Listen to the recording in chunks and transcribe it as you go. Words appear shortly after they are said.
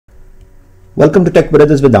Welcome to Tech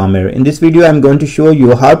Brothers with Amir. In this video, I'm going to show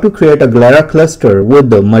you how to create a Galera cluster with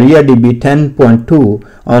the MariaDB 10.2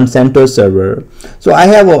 on CentOS Server. So I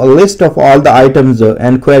have a list of all the items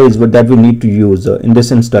and queries that we need to use in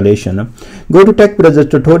this installation. Go to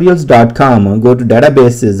techbrotherstutorials.com, go to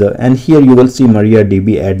databases, and here you will see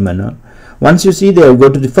MariaDB admin. Once you see there, go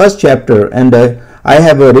to the first chapter, and I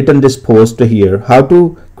have written this post here, how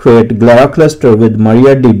to create Galera cluster with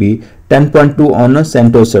MariaDB 10.2 on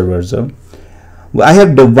CentOS Servers. I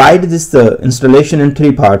have divided this installation in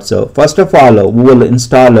three parts. First of all, we will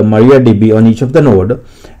install MariaDB on each of the node,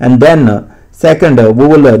 and then second, we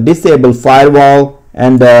will disable firewall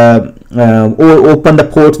and or open the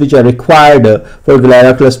ports which are required for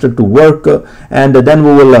Galera cluster to work, and then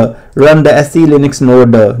we will run the SE Linux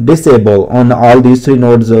node disable on all these three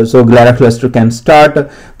nodes so Galera cluster can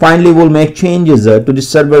start. Finally, we'll make changes to the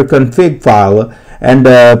server config file and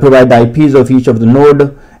provide the IPs of each of the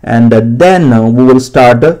node, and then we will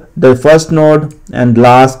start the first node, and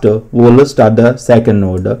last we will start the second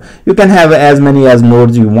node. You can have as many as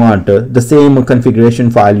nodes you want. The same configuration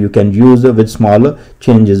file you can use with small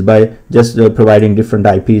changes by just providing different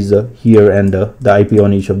IPs here and the IP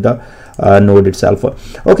on each of the node itself.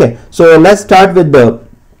 Okay, so let's start with the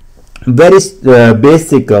very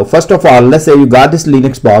basic. First of all, let's say you got this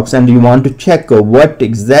Linux box and you want to check what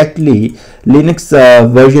exactly Linux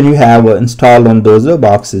version you have installed on those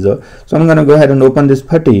boxes. So I'm going to go ahead and open this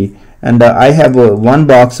putty, and I have one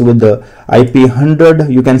box with the IP 100.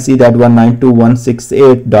 You can see that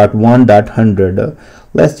 192.168.1.100.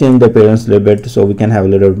 Let's change the appearance a little bit so we can have a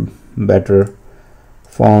little better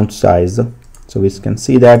font size, so we can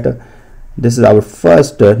see that this is our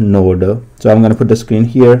first node. So I'm going to put the screen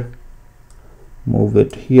here, move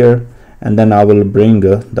it here, and then I will bring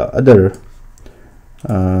the other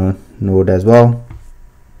node as well.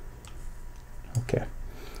 Okay,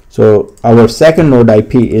 so our second node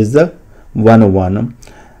IP is 101.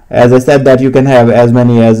 As I said that you can have as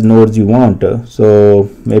many as nodes you want, so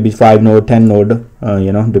maybe 5 node, 10 node,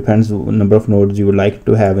 depends on number of nodes you would like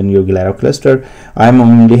to have in your Galera cluster. I'm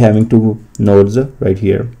only having 2 nodes right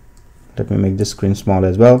here. Let me make this screen small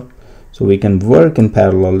as well, so we can work in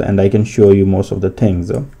parallel and I can show you most of the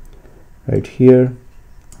things right here.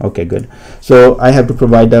 Okay, good. So I have to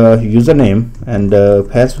provide the username and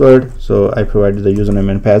password, so I provided the username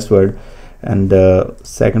and password, and the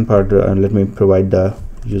second part, let me provide the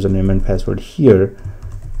username and password here.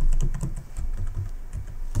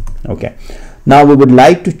 Okay, now we would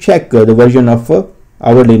like to check the version of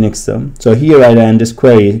our Linux. So here I ran this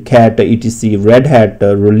query cat etc red hat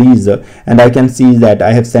release, and I can see that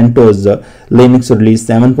I have CentOS Linux release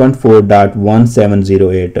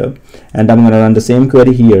 7.4.1708, and I'm going to run the same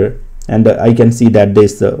query here, and I can see that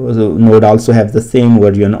this node also has the same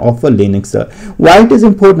version of Linux. Why it is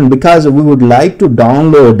important? Because we would like to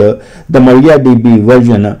download the MariaDB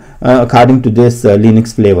version according to this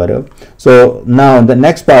Linux flavor. So now the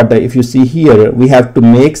next part, if you see here, we have to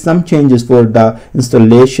make some changes for the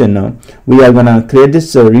installation. We are gonna create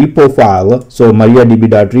this repo file, so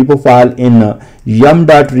MariaDB.repo file in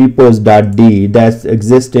yum.repos.d that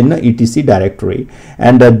exists in etc directory,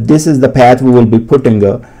 and this is the path we will be putting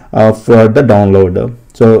for the download.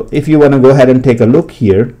 So if you want to go ahead and take a look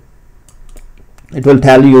here, it will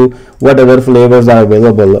tell you what other flavors are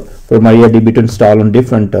available for MariaDB to install on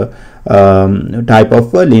different type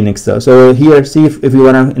of Linux. So here, see, if you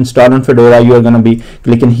want to install on Fedora, you are going to be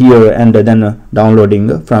clicking here and then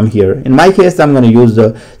downloading from here. In my case, I'm going to use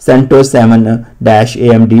the CentOS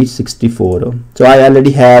 7-AMD64. So I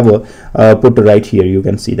already have put right here, you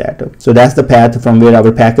can see that. So that's the path from where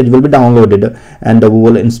our package will be downloaded and we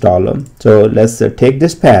will install. So let's take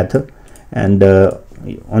this path, and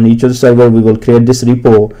on each of the server we will create this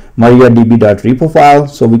repo MariaDB.repo file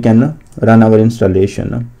so we can run our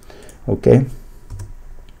installation. Okay,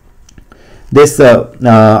 this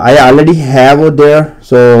I already have there.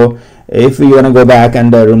 So if you want to go back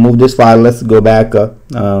and remove this file, let's go back,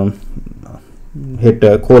 hit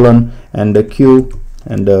colon and Q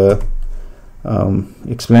and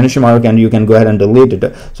exclamation mark, and you can go ahead and delete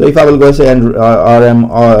it. So if I will go say and rm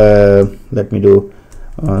let me do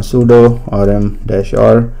sudo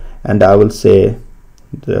rm-r, and I will say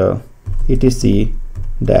the etc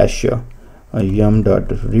dash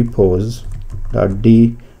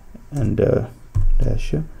yum.repos.d and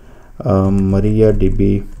dash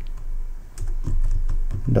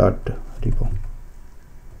MariaDB.repo.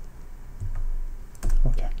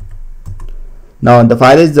 Okay, now the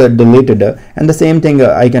file is deleted, and the same thing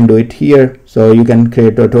I can do it here. So you can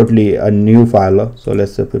create totally a new file. So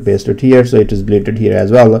let's paste it here, so it is deleted here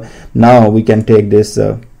as well. Now we can take this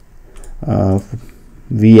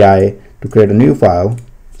vi to create a new file.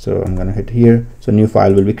 So I'm gonna hit here, so new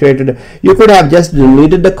file will be created. You could have just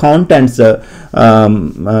deleted the contents in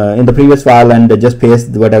the previous file and just paste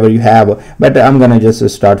whatever you have, but I'm gonna just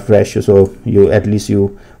start fresh, so you at least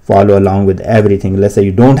you follow along with everything. Let's say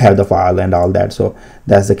you don't have the file and all that, so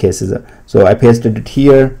that's the cases. So I pasted it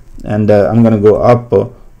here, and I'm gonna go up a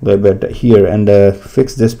little bit here and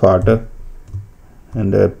fix this part,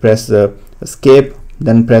 and press escape,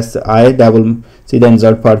 then press I. That will see the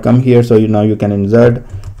insert part come here, so now you can insert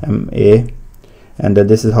MA, and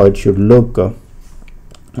this is how it should look.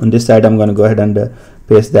 On this side I'm going to go ahead and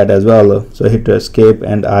paste that as well, so hit escape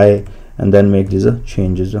and I, and then make these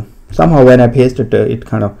changes. Somehow when I paste it, it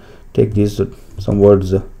kind of take these some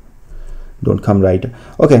words don't come right.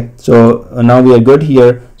 Okay, so now we are good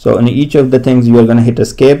here. So in each of the things you are going to hit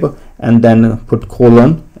escape and then put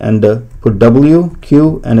colon and put W,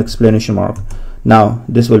 Q and explanation mark. Now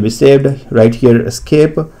this will be saved right here,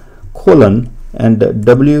 escape, colon and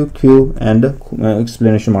W, Q and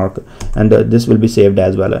explanation mark, and this will be saved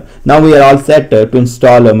as well. Now we are all set to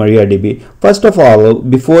install MariaDB. First of all,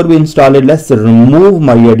 before we install it, let's remove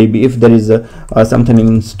MariaDB if there is something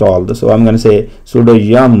installed. So I'm going to say sudo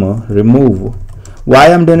yum remove.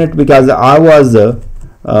 Why I'm doing it? Because I was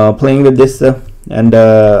playing with this and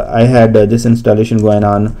I had this installation going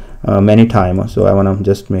on many times, so I want to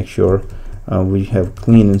just make sure we have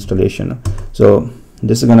clean installation. So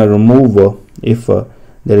this is going to remove if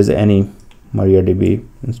there is any MariaDB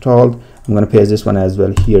installed. I'm going to paste this one as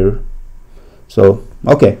well here. So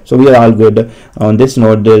okay, so we are all good. On this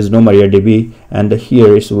node there is no MariaDB, and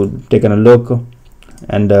here is taking a look,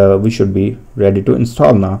 and we should be ready to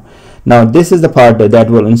install now. Now this is the part that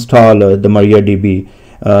will install the MariaDB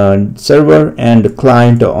server and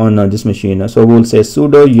client on this machine. So we'll say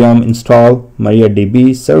sudo yum install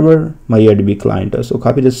MariaDB server MariaDB client. So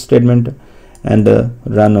copy this statement and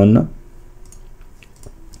run on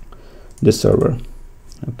this server.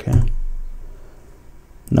 Okay,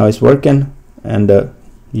 now it's working, and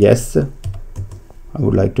yes, I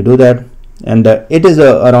would like to do that, and it is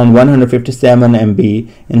around 157 MB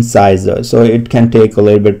in size, so it can take a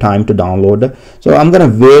little bit time to download. So I'm gonna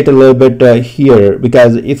wait a little bit here,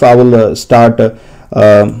 because if I will start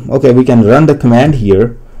okay, we can run the command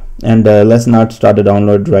here, and let's not start the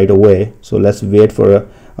download right away. So let's wait for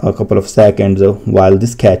a couple of seconds while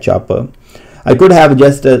this catch up. I could have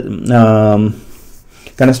just kind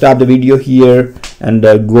of stop the video here and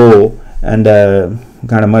go and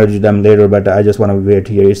kind of merge them later, but I just want to wait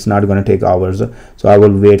here. It's not going to take hours, so I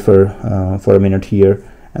will wait for a minute here,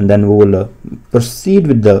 and then we will proceed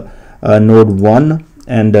with the node 1,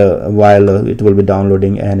 and while it will be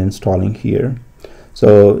downloading and installing here.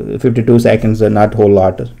 So 52 seconds, not a whole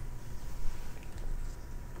lot.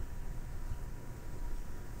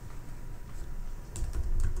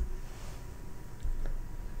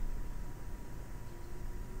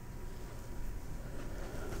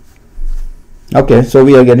 Okay, so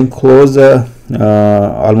we are getting close,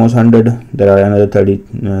 almost 100. There are another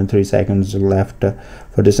 33 seconds left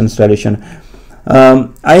for this installation. I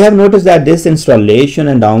have noticed that this installation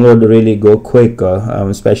and download really go quick,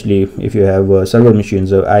 especially if you have server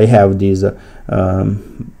machines. I have these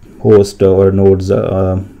host or nodes,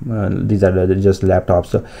 these are just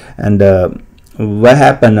laptops, and what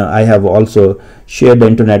happened, I have also shared the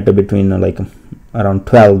internet between like around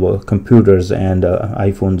 12 computers and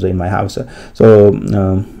iPhones in my house, so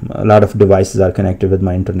a lot of devices are connected with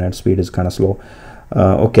my internet. Speed is kind of slow.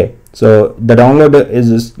 Okay, so the download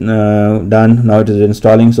is done. Now it is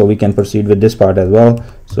installing, so we can proceed with this part as well.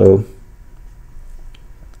 So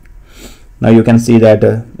now you can see that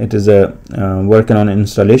it is working on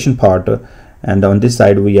installation part, and on this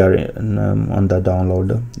side we are on the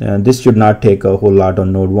download. This should not take a whole lot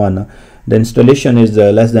on node 1. The installation is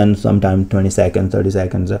less than sometime 20 seconds, 30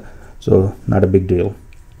 seconds, so not a big deal.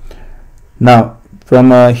 Now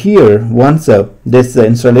from here, once this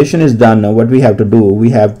installation is done, what we have to do,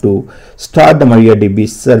 we have to start the MariaDB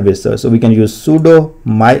service. So we can use sudo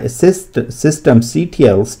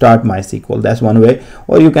systemctl start MySQL. That's one way,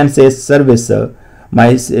 or you can say service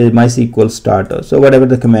MySQL start. So whatever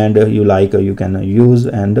the command you like, you can use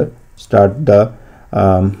and start the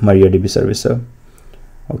MariaDB service.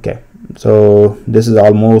 Okay, so this is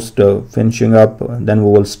almost finishing up. Then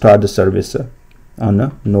we will start the service on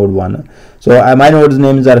node 1. So my nodes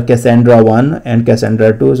names are Cassandra 1 and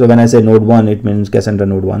Cassandra 2. So when I say node 1, it means Cassandra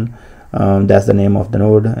node 1. That's the name of the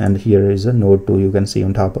node, and here is a node 2, you can see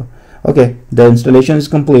on top. Okay, the installation is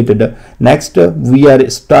completed. Next we are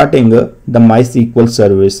starting the MySQL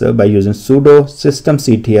service by using sudo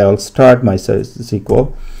systemctl start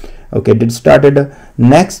MySQL. Okay, it started.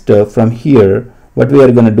 Next from here what we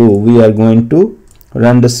are going to do, we are going to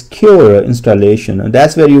run the secure installation.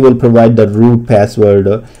 That's where you will provide the root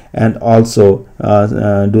password and also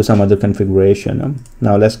do some other configuration.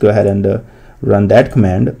 Now let's go ahead and run that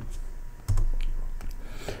command.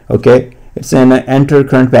 Okay, it's an enter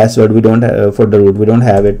current password. We don't have for the root, we don't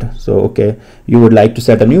have it. So okay, you would like to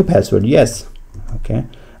set a new password? Yes. Okay,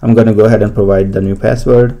 I'm going to go ahead and provide the new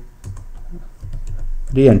password,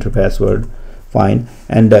 re-enter password, fine,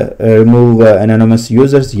 and remove anonymous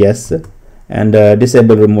users, yes, and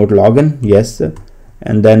disable remote login, yes,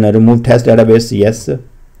 and then remove test database, yes,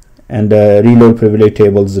 and reload privilege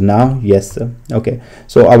tables now, yes. Okay,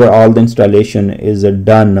 so all the installation is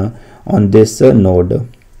done on this node.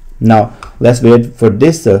 Now let's wait for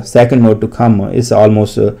this second node to come. It's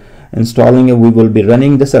almost installing. We will be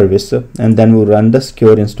running the service and then we'll run the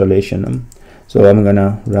secure installation. So I'm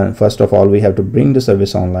gonna run, first of all we have to bring the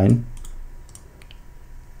service online,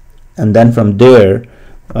 and then from there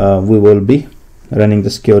we will be running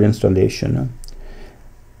the secure installation.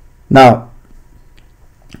 Now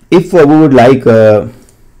if we would like,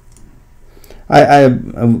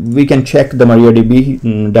 we can check the MariaDB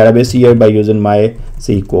database here by using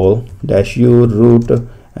MySQL -u root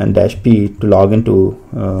and -p to log into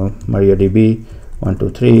MariaDB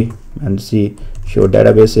 123 and see show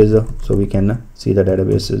databases. So we can see the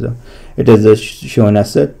databases. It is showing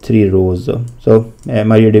us 3 rows. So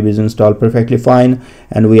MariaDB is installed perfectly fine,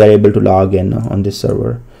 and we are able to log in on this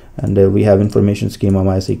server, and we have information schema,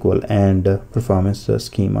 MySQL, and performance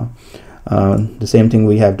schema. The same thing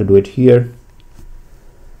we have to do it here.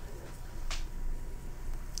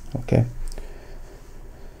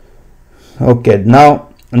 Okay, now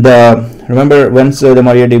remember once the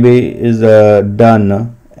MariaDB is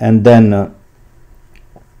done, and then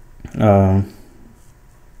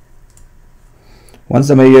once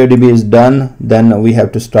the MariaDB is done, then we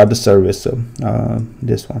have to start the service.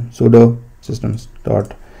 This one, sudo system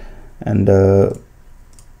start, and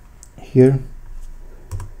here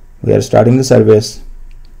we are starting the service.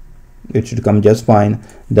 It should come just fine.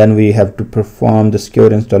 Then we have to perform the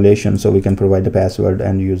secure installation, so we can provide the password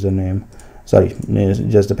and username, sorry,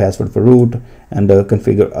 just the password for root, and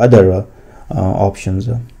configure other options.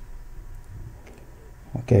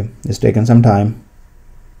 Okay, it's taken some time.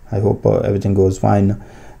 I hope everything goes fine,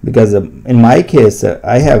 because in my case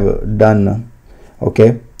I have done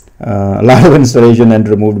a lot of installation and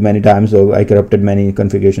removed many times, so I corrupted many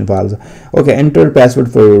configuration files. Okay, enter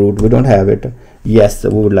password for root. We don't have it. Yes,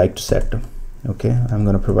 we would like to set. Okay, I'm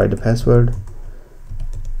going to provide the password.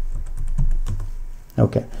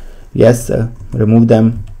 Okay, yes, remove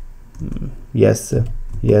them, yes,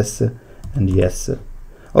 yes, and yes.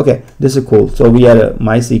 Okay, this is cool. So we are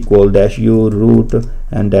MySQL -u root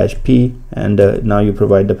and -p, and now you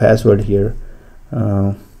provide the password here,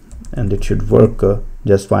 and it should work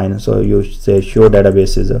just fine. So you say show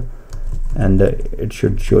databases, and it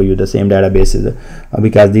should show you the same databases,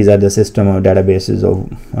 because these are the system of databases of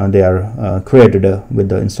they are created with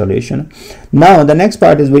the installation. Now the next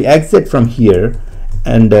part is we exit from here,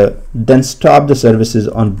 and then stop the services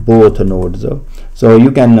on both nodes. So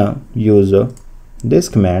you can use this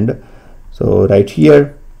command. So right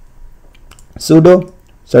here, sudo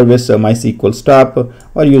service MySQL stop,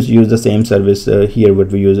 or use the same service here.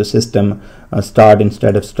 What we use a system start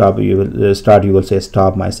instead of stop. You will start, you will say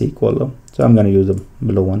stop MySQL. So I'm going to use the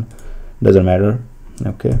below one, doesn't matter.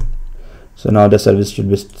 Okay, so now the service should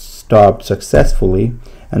be stopped successfully,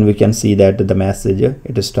 and we can see that the message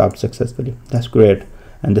it is stopped successfully. That's great,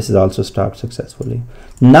 and this is also stopped successfully.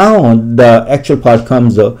 Now the actual part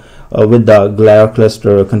comes with the Galera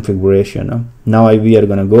cluster configuration. Now we are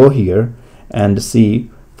going to go here and see.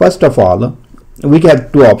 First of all, we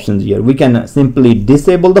have two options here. We can simply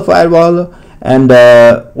disable the firewall, and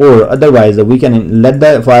or otherwise we can let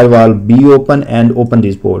the firewall be open and open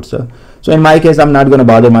these ports. So in my case, I'm not going to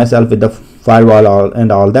bother myself with the firewall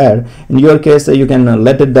and all that. In your case, you can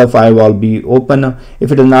let the firewall be open.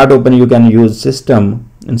 If it is not open, you can use system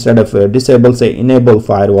instead of disable, say enable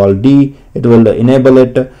firewall D. It will enable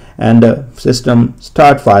it, and system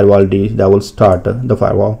start firewall D, that will start the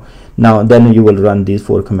firewall. Now then you will run these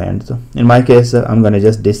 4 commands. In my case, I'm going to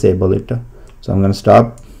just disable it. So I'm going to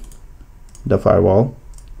stop the firewall,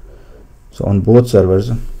 so on both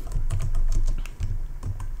servers.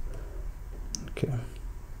 Okay,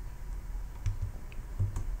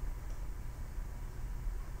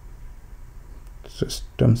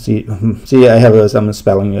 system see I have some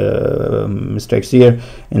spelling mistakes here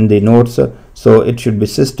in the notes, so it should be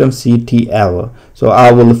system CTL. So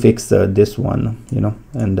I will fix this one,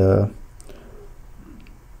 and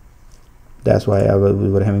that's why we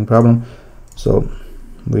were having problem. So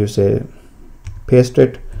we say paste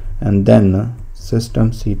it, and then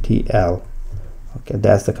systemctl. Okay,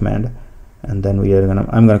 that's the command. And then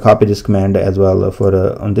I'm gonna copy this command as well for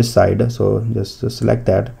on this side. So just select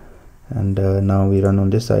that, and now we run on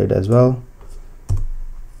this side as well.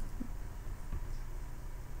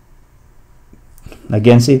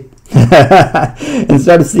 Again, see,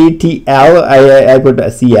 instead of CTL, I put a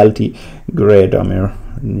CLT. Great, Amir,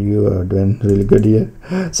 you are doing really good here.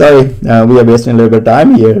 Sorry, we are wasting a little bit of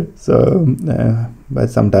time here. So, but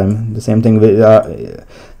sometime the same thing with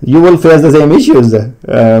you will face the same issues.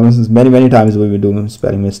 Many times we will do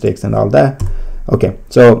spelling mistakes and all that. Okay,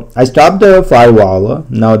 so I stopped the firewall.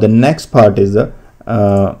 Now the next part is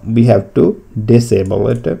we have to disable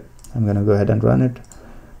it. I'm gonna go ahead and run it.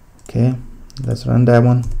 Okay, let's run that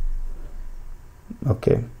one.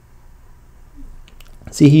 Okay,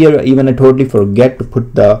 see here, even I totally forget to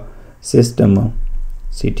put the system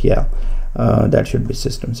CTL. That should be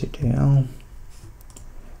system CTL.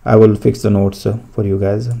 I will fix the notes for you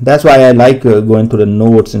guys. That's why I like going to the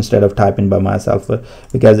notes instead of typing by myself,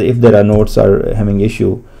 because if there are notes are having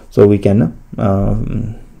issue, so we can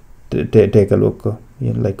take a look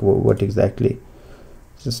like what exactly.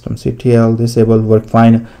 System CTL disable, work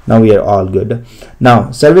fine. Now we are all good.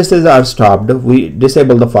 Now services are stopped. We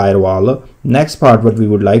disable the firewall. Next part, what we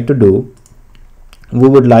would like to do, we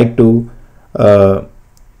would like to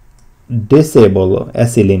disable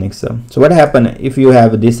SE Linux. So what happen if you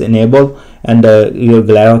have this enabled and your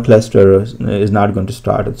Galera cluster is not going to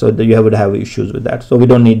start? So you would have issues with that. So we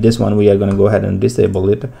don't need this one. We are going to go ahead and disable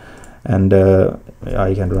it, and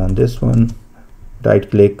I can run this one. Right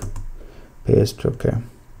click, paste. Okay,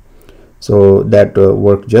 so that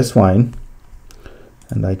worked just fine,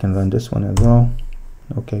 and I can run this one as well.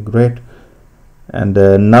 Okay, great. And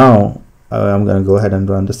now I'm going to go ahead and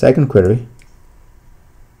run the second query,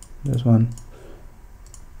 this one.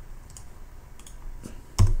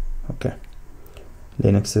 Okay,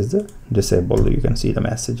 Linux is disabled. You can see the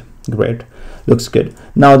message. Great, looks good.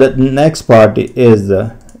 Now the next part is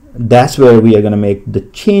that's where we are going to make the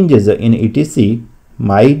changes in etc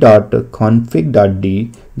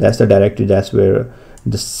my.config.d. that's the directory, that's where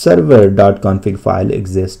the server.config file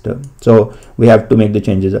exists. So we have to make the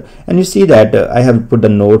changes, and you see that I have put the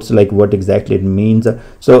notes like what exactly it means.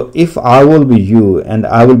 So if I will be you and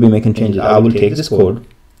I will be making changes, I will take this code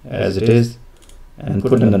as it is and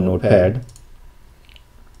put in the notepad,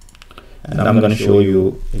 and I'm going to show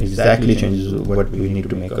you exactly changes what we need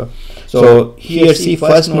to make. So here, see,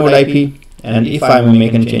 first node IP, and if I'm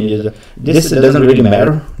making changes, this doesn't really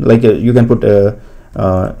matter, like you can put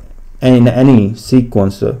any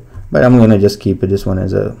sequence, but I'm gonna just keep this one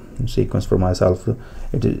as a sequence for myself.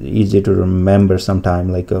 It is easy to remember sometime,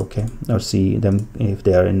 like okay, or see them if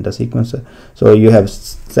they are in the sequence. So you have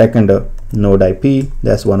second node IP,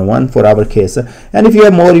 that's 101 for our case, and if you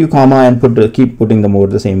have more, you comma and keep putting the more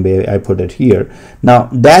the same way I put it here. Now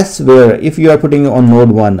that's where, if you are putting on node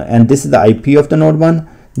 1 and this is the IP of the node 1,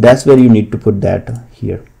 that's where you need to put that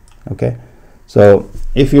here. Okay, so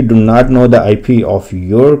if you do not know the IP of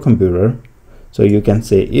your computer, so you can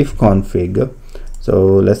say if config. So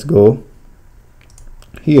let's go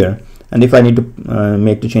here, and if I need to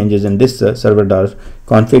make the changes in this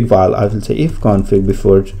server.config file, I will say if config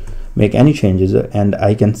before make any changes, and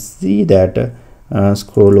I can see that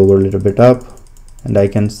scroll over a little bit up, and I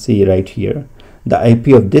can see right here the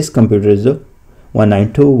IP of this computer is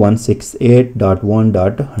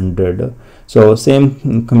 192.168.1.100. so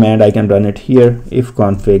same command I can run it here, if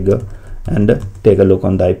config, and take a look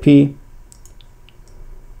on the IP,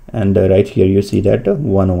 and right here you see that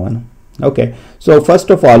 101. Okay, so first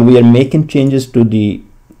of all we are making changes to the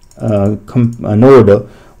node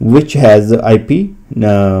which has IP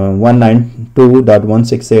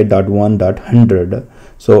 192.168.1.100.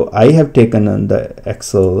 so I have taken the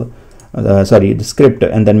the script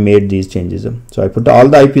and then made these changes. So I put all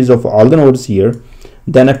the IPs of all the nodes here,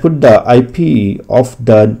 then I put the IP of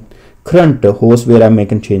the current host where I'm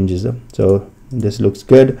making changes. So this looks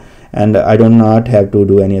good, and I do not have to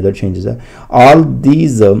do any other changes. All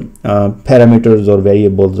these parameters or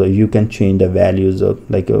variables, you can change the values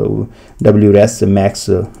like WRES max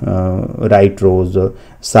write rows,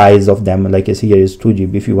 size of them, like here is 2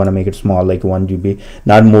 GB. If you want to make it small, like 1 GB,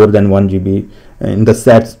 not more than 1 GB in the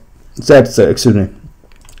sets, excuse me,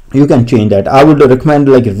 you can change that. I would recommend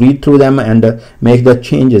like read through them and make the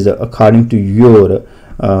changes according to your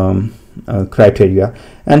criteria.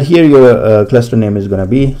 And here your cluster name is going to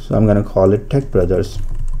be, so I'm going to call it Tech Brothers.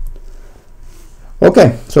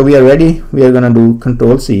 Okay, so we are ready. We are going to do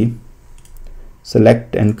Control C,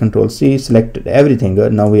 select, and Control C, select everything.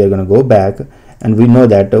 Now we are going to go back, and we know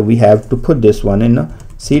that we have to put this one in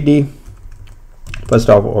CD first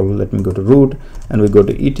of all, let me go to root and we go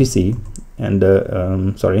to etc and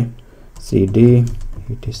cd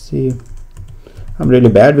etc. I'm really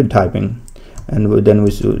bad with typing, and then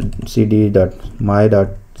we cd.my.cnf.d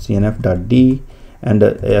and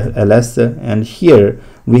ls, and here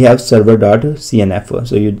we have server.cnf.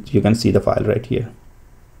 So you can see the file right here.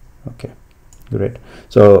 Okay, great.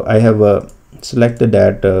 So I have selected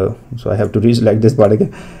that, so I have to reselect this part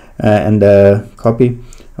again and copy.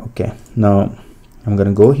 Okay, now I'm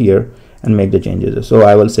gonna go here and make the changes. So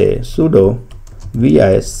I will say sudo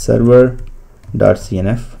vi server.cnf,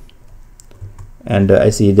 and I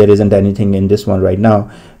see there isn't anything in this one right now.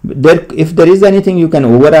 If there is anything, you can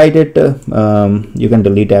override it. You can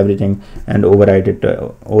delete everything and override it,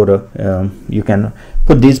 or you can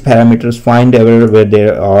put these parameters, find where they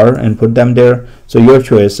are and put them there. So your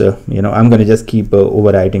choice. You know, I'm going to just keep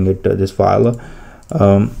overwriting it, this file,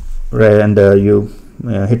 right? And you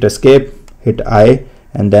hit escape, hit I,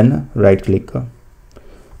 and then right click.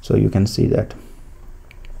 So you can see that.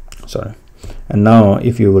 Sorry. And now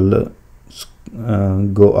if you will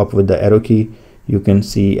go up with the arrow key, you can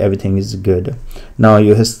see everything is good. Now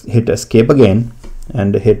you hit escape again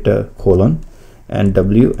and hit colon and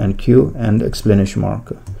W and Q and exclamation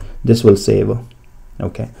mark. This will save.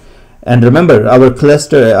 Okay, and remember, our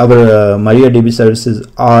cluster, our MariaDB services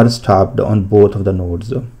are stopped on both of the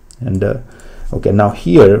nodes. And okay, now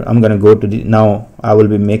here I'm gonna go to the, now I will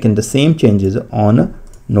be making the same changes on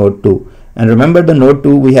node 2. And remember, the node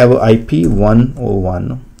 2 we have IP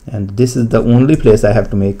 101, and this is the only place I have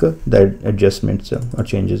to make the adjustments or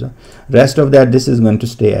changes. Rest of that, this is going to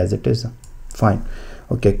stay as it is. Fine.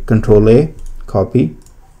 Okay, control A, copy,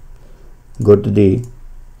 go to the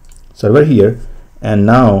server here, and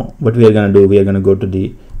now what we are going to do, we are going to go to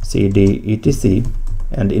the cd etc,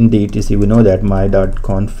 and in the etc we know that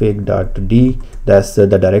my.config.d, that's the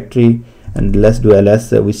directory, and let's do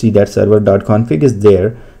ls. We see that server.config is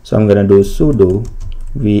there, so I'm going to do sudo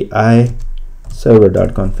vi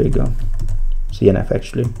server.config cnf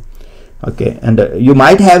actually. Okay, and you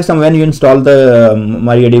might have some, when you install the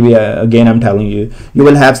MariaDB, again I'm telling you, you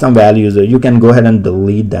will have some values. You can go ahead and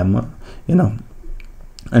delete them, you know,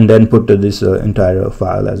 and then put this entire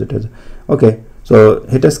file as it is. Okay, so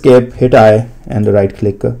hit escape, hit I, and right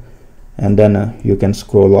click, and then you can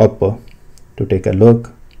scroll up to take a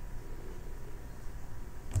look.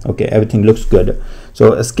 Okay, everything looks good.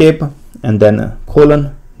 So escape and then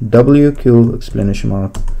colon WQ exclamation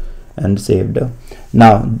mark and saved.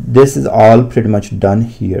 Now this is all pretty much done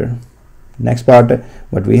here. Next part,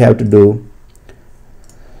 what we have to do,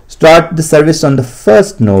 start the service on the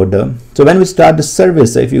first node. So when we start the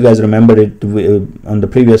service, if you guys remember it, on the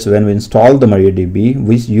previous, when we installed the MariaDB,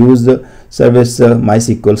 we use the service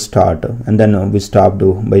MySQL start, and then we stopped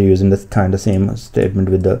by using the kind of same statement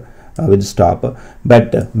with the stop.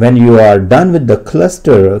 But when you are done with the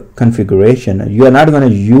cluster configuration, you are not going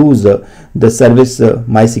to use the service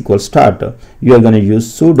MySQL start. You are going to use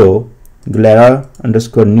sudo Galera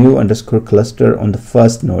 _new _cluster on the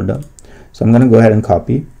first node. So I'm going to go ahead and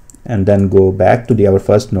copy and then go back to our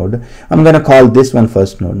first node. I'm going to call this one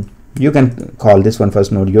first node. You can call this one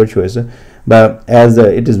first node, your choice, but as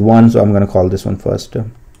it is one, so I'm going to call this one first.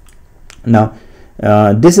 Now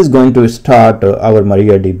this is going to start our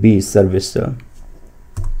MariaDB service.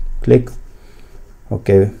 Click.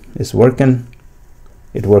 Okay, it's working.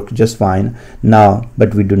 It worked just fine now,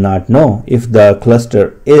 but we do not know if the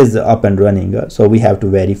cluster is up and running, so we have to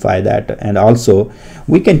verify that. And also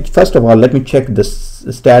we can, first of all, let me check the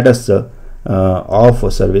status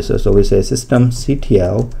of services. So we say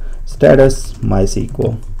systemctl status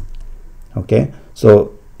MySQL. Okay,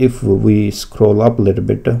 so if we scroll up a little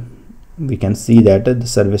bit, we can see that the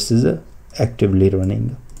service is actively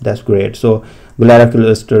running. That's great. So Galera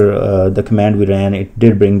Cluster, the command we ran, it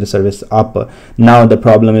did bring the service up. Now the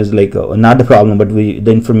problem is like, not the problem, but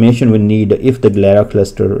the information we need, if the Galera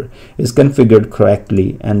Cluster is configured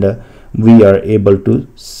correctly and we are able to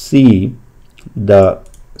see the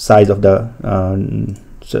size of the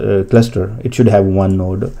cluster, it should have one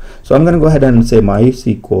node. So I'm going to go ahead and say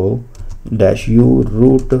MySQL -u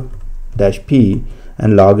root -p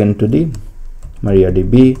and log into the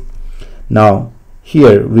MariaDB. Now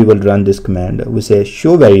here we will run this command. We say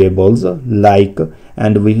show variables like,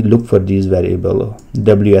 and we look for these variable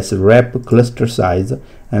wsrep cluster size,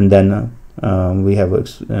 and then we have a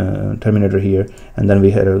terminator here, and then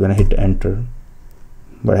we are going to hit enter.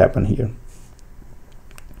 What happened here?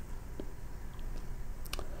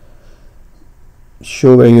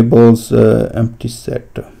 Show variables empty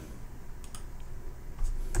set.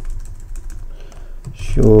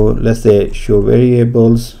 Let's say show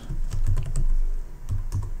variables.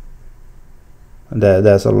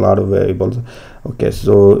 There's a lot of variables. Okay,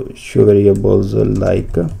 so show variables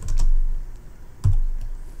like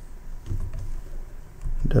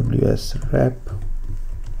ws rep.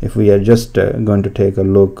 If we are just going to take a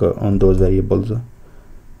look on those variables,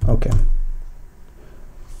 okay,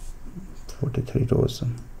 43 rows,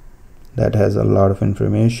 that has a lot of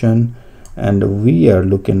information, and we are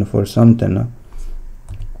looking for something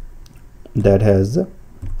that has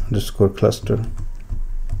underscore cluster.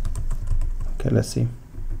 Okay, let's see.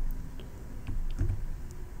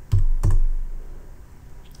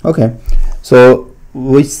 Okay, so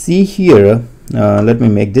we see here, let me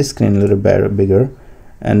make this screen a little bigger,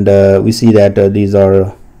 and we see that these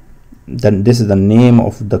are this is the name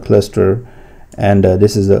of the cluster, and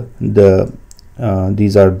this is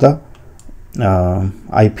these are the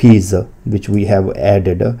IPs which we have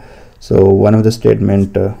added. So one of the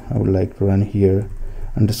statement I would like to run here,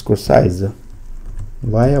 underscore size.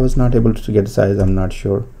 Why I was not able to get size, I'm not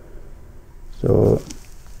sure. So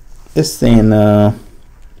it's saying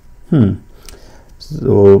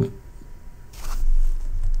so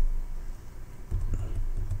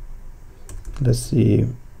let's see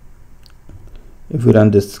if we run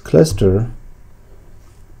this cluster,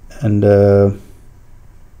 and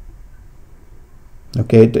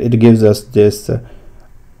okay, it gives us this.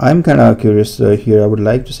 I'm kind of curious here. I would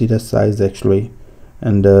like to see the size actually,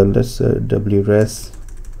 and let's wres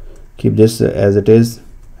keep this as it is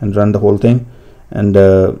and run the whole thing, and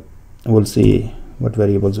we'll see what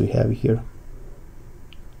variables we have here.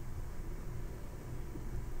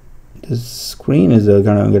 This screen is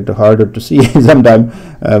gonna get harder to see sometime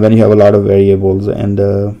when you have a lot of variables, and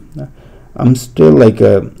I'm still like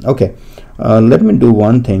okay, let me do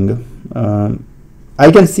one thing. I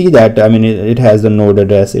can see that, I mean, it has the node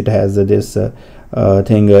address, it has this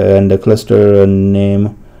thing, and the cluster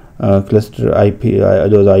name, cluster IP,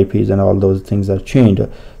 those IPs and all those things are changed.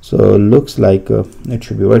 So looks like it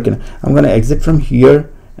should be working. I'm going to exit from here,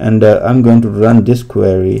 and I'm going to run this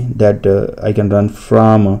query that I can run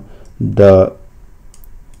from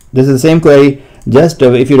this is the same query, just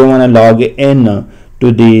if you don't want to log in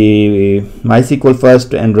to the MySQL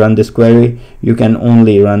first and run this query, you can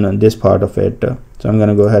only run this part of it. So I'm going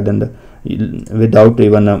to go ahead and without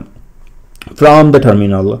even from the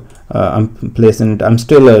terminal, I'm placing it. I'm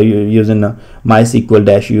still using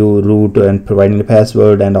MySQL-u root and providing the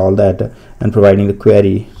password and all that, and providing the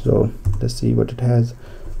query. So let's see what it has.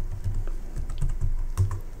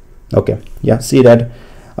 Okay, yeah, see that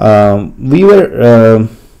we were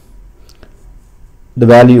the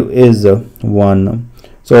value is 1.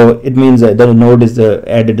 So it means the node is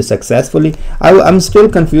added successfully. I'm still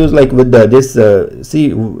confused, like with this see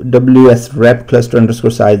ws rep cluster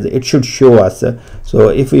underscore size, it should show us. So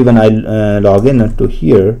if even I log in to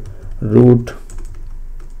here root,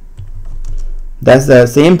 that's the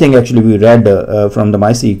same thing actually we read from the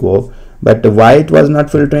MySQL, but why it was not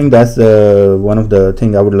filtering, that's one of the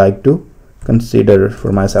thing I would like to consider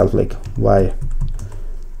for myself, like why.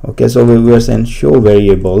 Okay, so we were saying show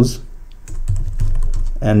variables,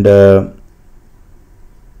 and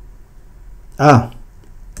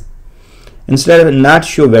instead of not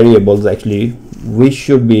show variables, actually we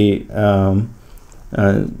should be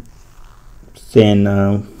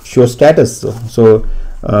saying show status. So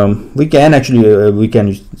we can actually we can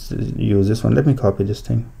use this one. Let me copy this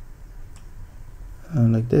thing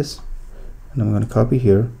like this, and I'm going to copy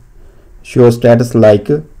here, show status like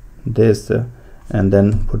this, and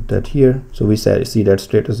then put that here. So we see that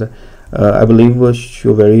status. I believe was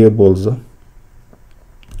show variables.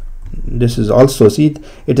 This is also, see,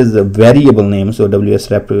 it is a variable name, so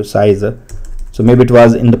ws rep size. So maybe it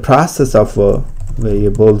was in the process of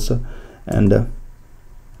variables, and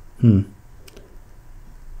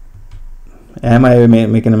am I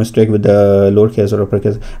making a mistake with the lowercase or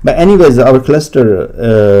uppercase? But anyways, our cluster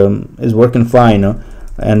is working fine,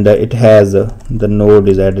 and it has the node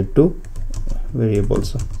is added to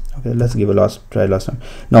variables. Okay, let's give a try last time.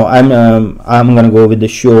 Now I'm gonna go with the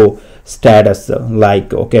show status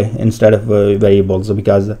like, okay, instead of variables,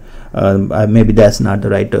 because maybe that's not the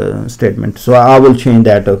right statement. So I will change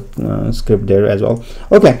that script there as well.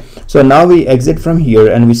 Okay, so now we exit from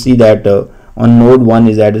here, and we see that on node 1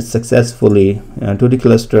 is added successfully to the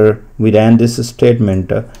cluster. We ran this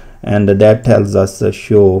statement, and that tells us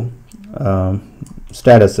show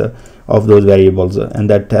status of those variables, and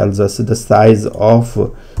that tells us the size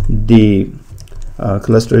of the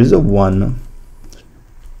cluster is 1.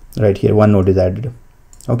 Right here, 1 node is added.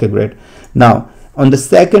 Okay, great. Now on the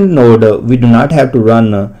second node, we do not have to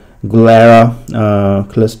run Galera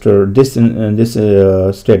cluster, this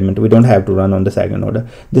statement we don't have to run on the second node.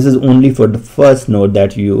 This is only for the first node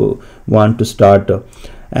that you want to start,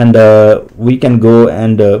 and we can go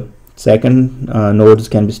and second nodes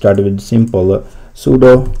can be started with simple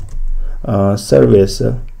sudo service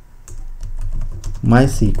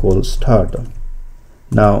MySQL start.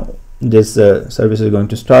 Now this service is going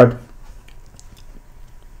to start.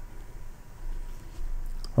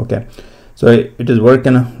 Okay, so it is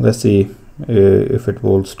working. Let's see if it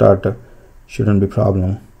will start. Shouldn't be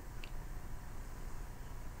problem.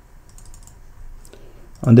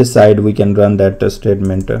 On this side we can run that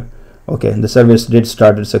statement. Okay, the service did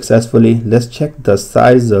started successfully. Let's check the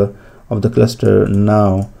size of the cluster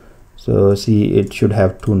now. So see, it should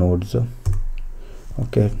have 2 nodes.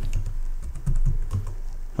 Okay,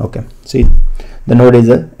 see, the node is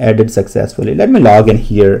added successfully. Let me log in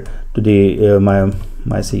here to the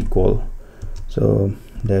MySQL. So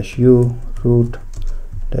 -u root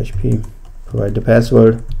 -p, provide the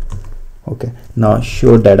password. Okay, now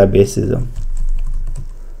show databases,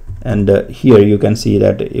 and here you can see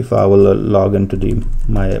that if I will log into the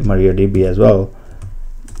MariaDB as well,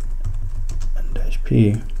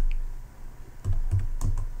 -p.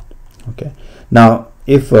 Okay, now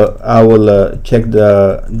if I will check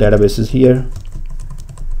the databases here,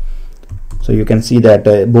 so you can see that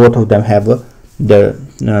both of them have the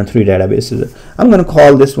 3 databases. I'm going to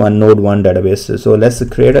call this one node1 database. So let's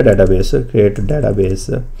create a database. Create a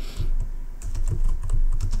database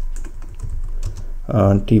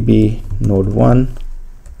tb node1,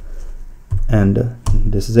 and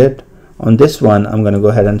this is it. On this one I'm going to go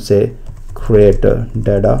ahead and say create a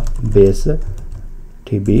database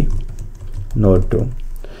tb node2.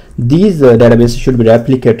 These databases should be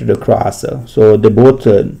replicated across, so they both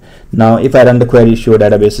now if I run the query show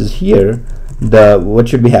databases here, what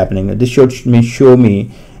should be happening, this should show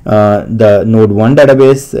me the node1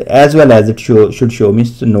 database, as well as it should show me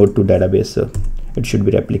the node2 database. It should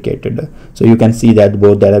be replicated, so you can see that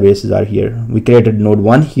both databases are here. We created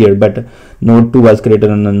node1 here, but node2 was created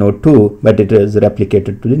on the node2, but it is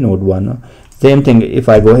replicated to the node1. Same thing if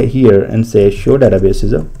I go here and say show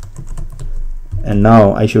databases, and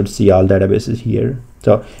now I should see all databases here.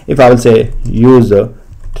 So if I will say use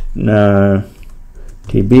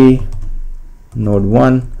tb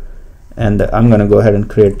node1, and I'm going to go ahead and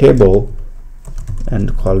create table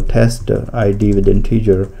and call test id with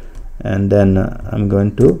integer, and then I'm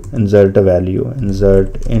going to insert a value,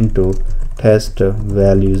 insert into test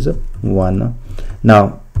values 1.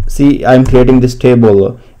 Now see, I'm creating this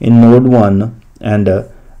table in node1, and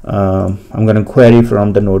I'm going to query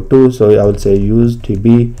from the node 2, so I will say use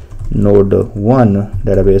tb node1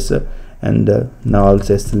 database, and now I'll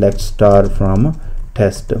say select star from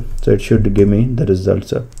test, so it should give me the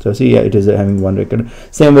results. So see, it is having 1 record.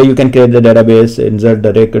 Same way you can create the database, insert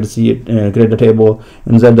the records, create the table,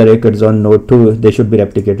 insert the records on node 2, they should be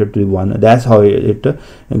replicated to 1. That's how it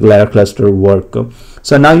Galera cluster work.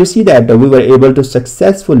 So now you see that we were able to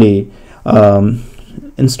successfully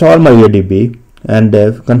install MariaDB and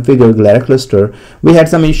configure Galera cluster. We had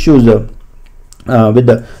some issues with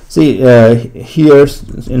the here,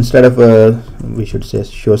 instead of we should say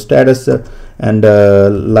show status, and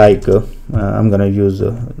I'm gonna use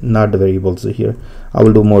not the variables here. I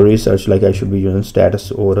will do more research, like I should be using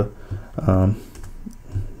status or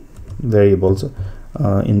variables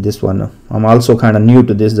in this one. I'm also kind of new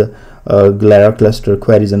to this Galera cluster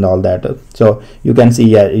queries and all that, so you can see,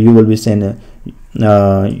 yeah, you will be saying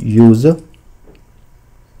use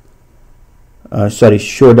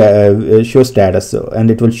show status,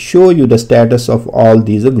 and it will show you the status of all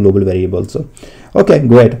these global variables. Okay,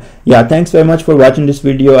 great. Yeah, thanks very much for watching this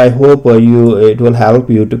video. I hope it will help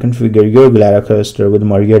you to configure your Galera cluster with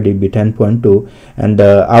MariaDB 10.2, and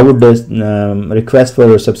I would request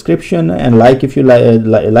for a subscription and like if you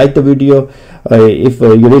like the video, if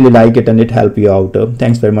you really like it and it help you out.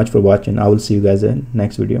 Thanks very much for watching. I will see you guys in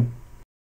next video.